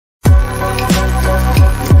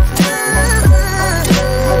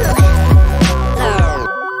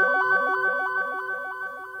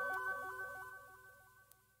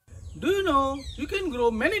grow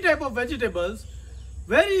many type of vegetables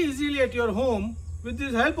very easily at your home with the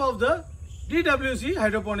help of the DWC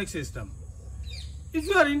hydroponic system. If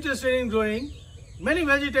you are interested in growing many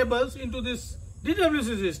vegetables into this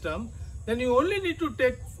DWC system, then you only need to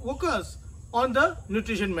take focus on the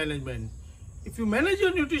nutrition management. If you manage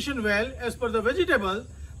your nutrition well as per the vegetable,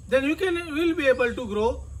 then you will be able to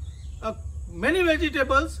grow many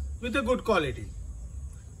vegetables with a good quality.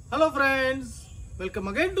 Hello friends, welcome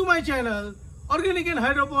again to my channel Organic and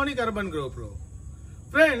Hydroponic Urban Grow Pro.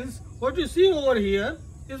 Friends, what you see over here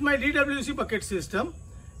is my DWC bucket system,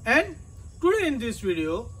 and today in this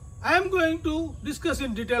video I am going to discuss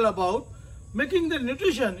in detail about making the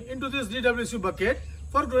nutrition into this DWC bucket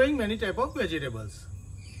for growing many type of vegetables.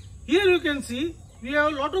 Here you can see we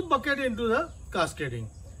have a lot of bucket into the cascading,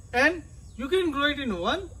 and you can grow it in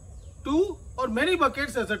 1, 2 or many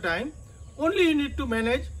buckets at a time. Only you need to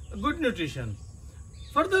manage a good nutrition.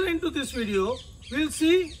 Further into this video, we will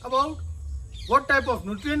see about what type of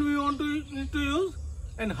nutrient we need to use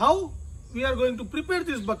and how we are going to prepare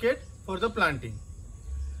this bucket for the planting.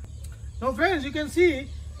 Now friends, you can see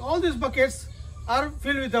all these buckets are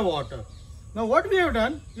filled with the water. Now what we have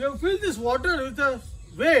done, we have filled this water with a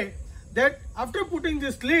way that after putting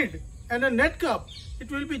this lid and a net cup,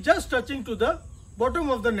 it will be just touching to the bottom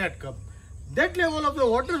of the net cup. That level of the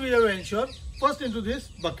water we have ensured first into these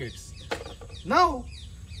buckets. Now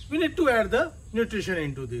we need to add the nutrition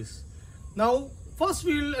into this. Now first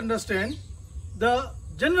we will understand the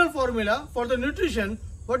general formula for the nutrition,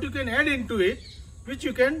 what you can add into it, which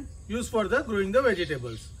you can use for the growing the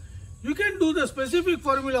vegetables. You can do the specific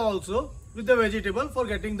formula also with the vegetable for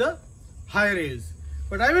getting the higher yields.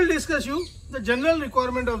 But I will discuss you the general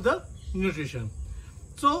requirement of the nutrition.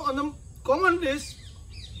 So on the common list,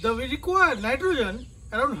 we require nitrogen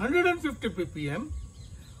around 150 ppm.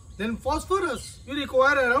 Then phosphorus we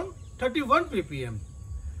require around 31 ppm.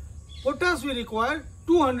 Potash we require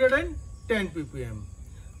 210 ppm.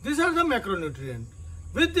 These are the macronutrients.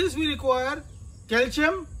 With this we require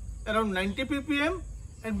calcium around 90 ppm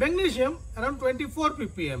and magnesium around 24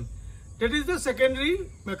 ppm. That is the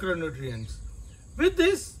secondary macronutrients. With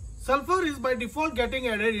this, sulfur is by default getting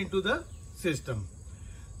added into the system.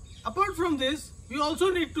 Apart from this, we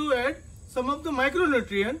also need to add some of the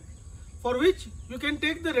micronutrient, for which you can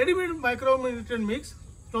take the ready-made micronutrient mix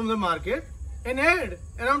from the market and add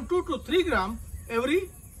around 2 to 3 gram every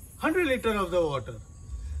 100 liter of the water.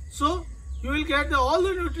 So you will get all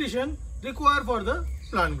the nutrition required for the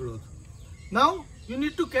plant growth. Now you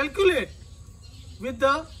need to calculate with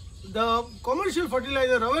the commercial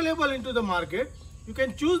fertilizer available into the market. You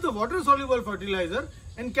can choose the water soluble fertilizer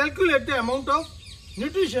and calculate the amount of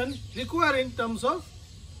nutrition required in terms of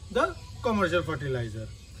the commercial fertilizer.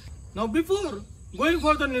 Now before going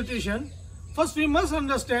for the nutrition, first we must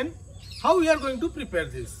understand how we are going to prepare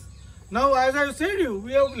this. Now as I said you,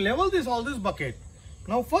 we have leveled all this bucket.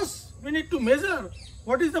 Now first we need to measure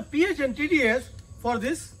what is the pH and TDS for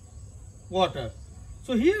this water.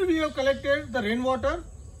 So here we have collected the rainwater,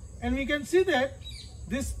 and we can see that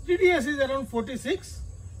this TDS is around 46,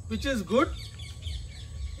 which is good.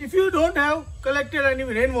 If you don't have collected any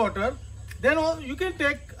rainwater, then you can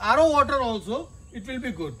take RO water also, it will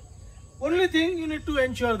be good. Only thing you need to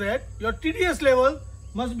ensure that your TDS level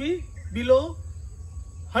must be below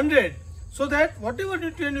 100, so that whatever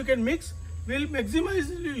nutrient you can mix will maximize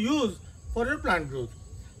use for your plant growth.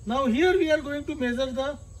 Now here we are going to measure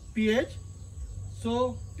the pH.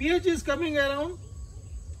 So pH is coming around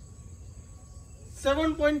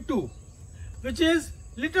 7.2, which is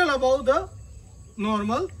little above the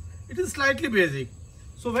normal. It is slightly basic.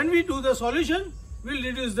 So when we do the solution, we will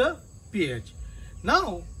reduce the pH.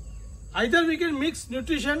 Now either we can mix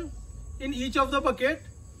nutrition in each of the bucket,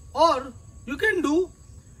 or you can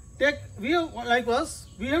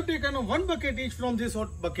we have taken one bucket each from this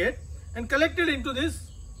bucket and collected into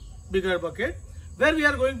this bigger bucket, where we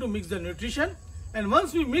are going to mix the nutrition. And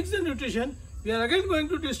once we mix the nutrition, we are again going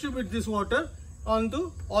to distribute this water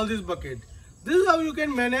onto all this bucket. This is how you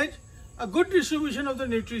can manage a good distribution of the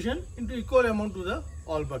nutrition into equal amount to the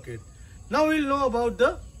all bucket. Now we will know about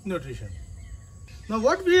the nutrition. Now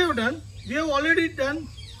what we have done, we have already done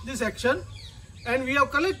this action, and we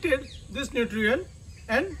have collected this nutrient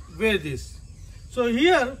and weigh this. So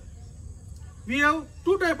here we have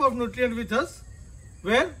two type of nutrient with us,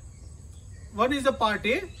 where one is the part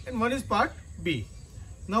A and one is part B.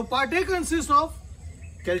 Now part A consists of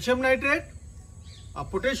calcium nitrate, a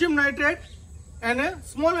potassium nitrate and a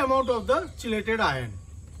small amount of the chelated iron,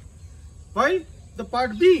 while the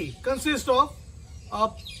part B consists of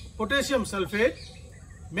potassium sulfate,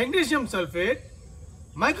 magnesium sulfate,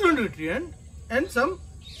 micronutrient and some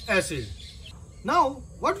acid. Now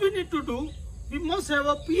what we need to do, we must have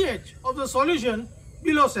a pH of the solution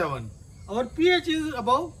below 7. Our pH is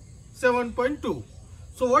above 7.2.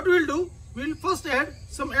 So what we'll do, we'll first add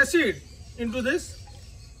some acid into this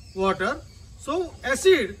water. So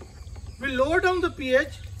acid will lower down the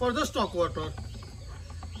pH for the stock water.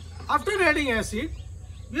 After adding acid,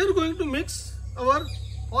 we are going to mix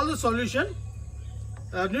all the solution,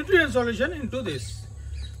 nutrient solution into this.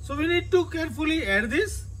 So we need to carefully add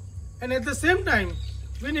this, and at the same time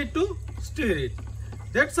we need to stir it.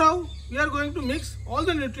 That's how we are going to mix all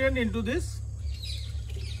the nutrient into this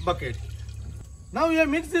bucket. Now we have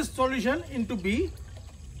mixed this solution into B.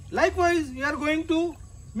 Likewise, we are going to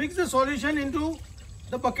mix the solution into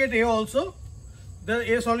the bucket A also,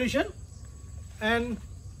 the A solution. And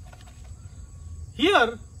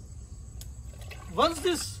here, once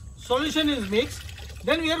this solution is mixed,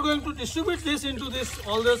 then we are going to distribute this into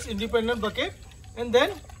all this independent bucket, and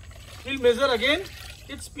then we'll measure again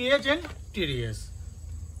its pH and TDS.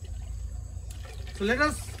 So let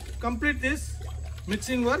us complete this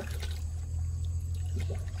mixing work.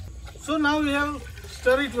 So now we have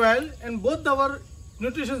stirred it well, and both our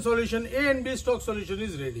nutrition solution A and B stock solution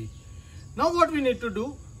is ready. Now what we need to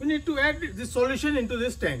do, we need to add this solution into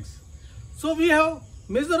these tanks. So we have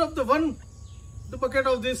measure of the bucket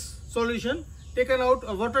of this solution taken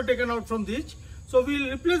out, water taken out from this. So we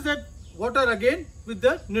will replace that water again with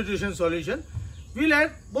the nutrition solution. We'll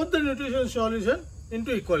add both the nutrition solution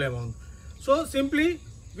into equal amount. So simply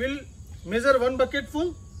we'll measure one bucket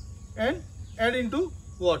full and add into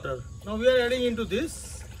water. Now we are adding into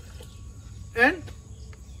this, and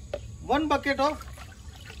one bucket of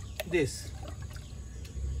this.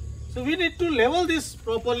 So we need to level this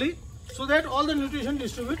properly so that all the nutrition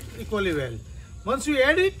distribute equally well. Once we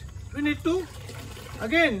add it, we need to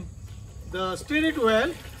again stir it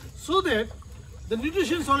well so that the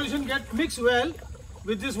nutrition solution gets mixed well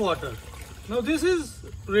with this water. Now this is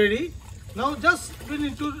ready. Now just we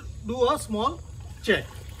need to do a small check.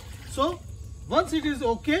 So once it is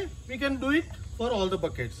okay, we can do it for all the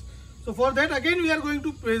buckets. So for that again we are going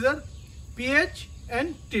to measure pH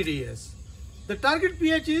and TDS. The target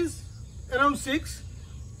pH is around 6.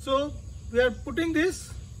 So we are putting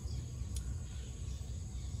this.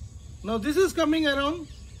 Now this is coming around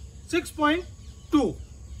 6.2.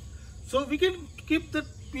 So we can keep the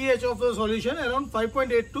pH of the solution around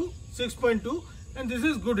 5.8 to 6.2, and this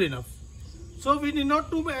is good enough. So we need not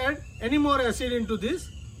to add any more acid into this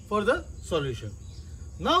for the solution.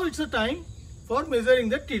 Now it's a time for measuring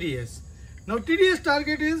the TDS. Now TDS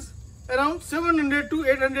target is around 700 to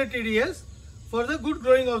 800 TDS for the good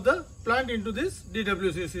growing of the plant into this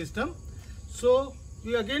DWC system. So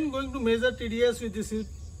we are again going to measure TDS with this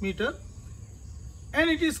meter, and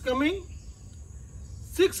it is coming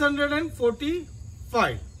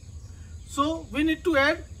 645. So we need to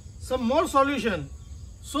add some more solution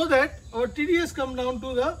so that our TDS come down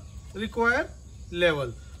to the required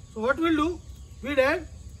level. So what we'll do, we'll add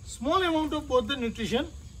small amount of both the nutrition.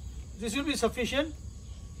 This will be sufficient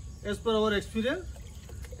as per our experience,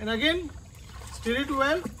 and again stir it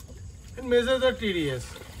well and measure the TDS.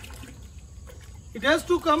 It has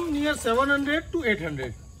to come near 700 to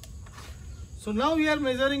 800. So now we are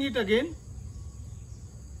measuring it again.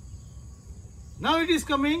 Now it is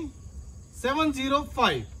coming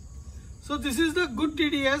 705. So this is the good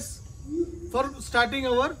TDS for starting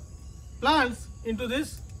our plants into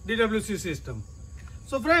this DWC system.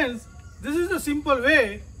 So friends, this is the simple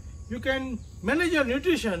way you can manage your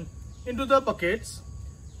nutrition into the buckets.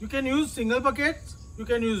 You can use single buckets, you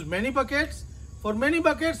can use many buckets. For many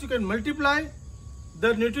buckets you can multiply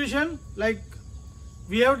the nutrition like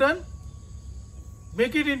we have done,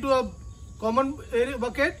 make it into a common area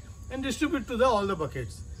bucket and distribute to all the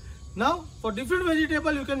buckets. Now for different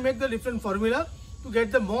vegetable you can make the different formula to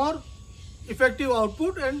get the more effective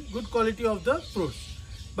output and good quality of the fruits.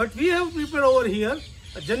 But we have prepared over here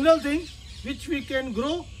a general thing which we can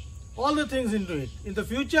grow all the things into it. In the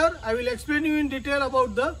future I will explain you in detail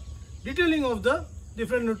about the detailing of the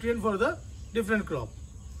different nutrient for the different crop.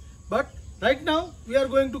 But right now we are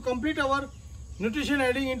going to complete our nutrition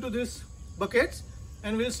adding into these buckets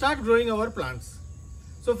and we'll start growing our plants.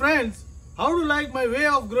 So friends, how do you like my way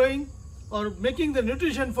of growing or making the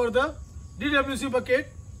nutrition for the DWC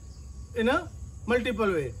bucket in a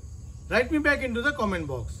multiple way? Write me back into the comment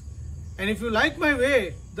box. And if you like my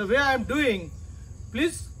way, the way I am doing,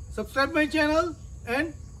 please subscribe my channel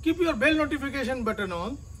and keep your bell notification button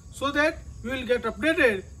on so that you will get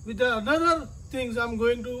updated with the another things I am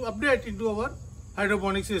going to update into our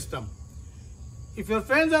hydroponic system. If your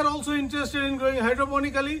friends are also interested in growing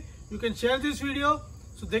hydroponically, you can share this video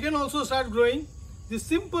so they can also start growing this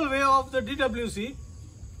simple way of the DWC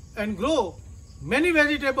and grow many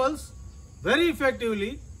vegetables very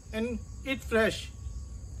effectively and eat fresh.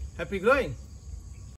 Happy growing!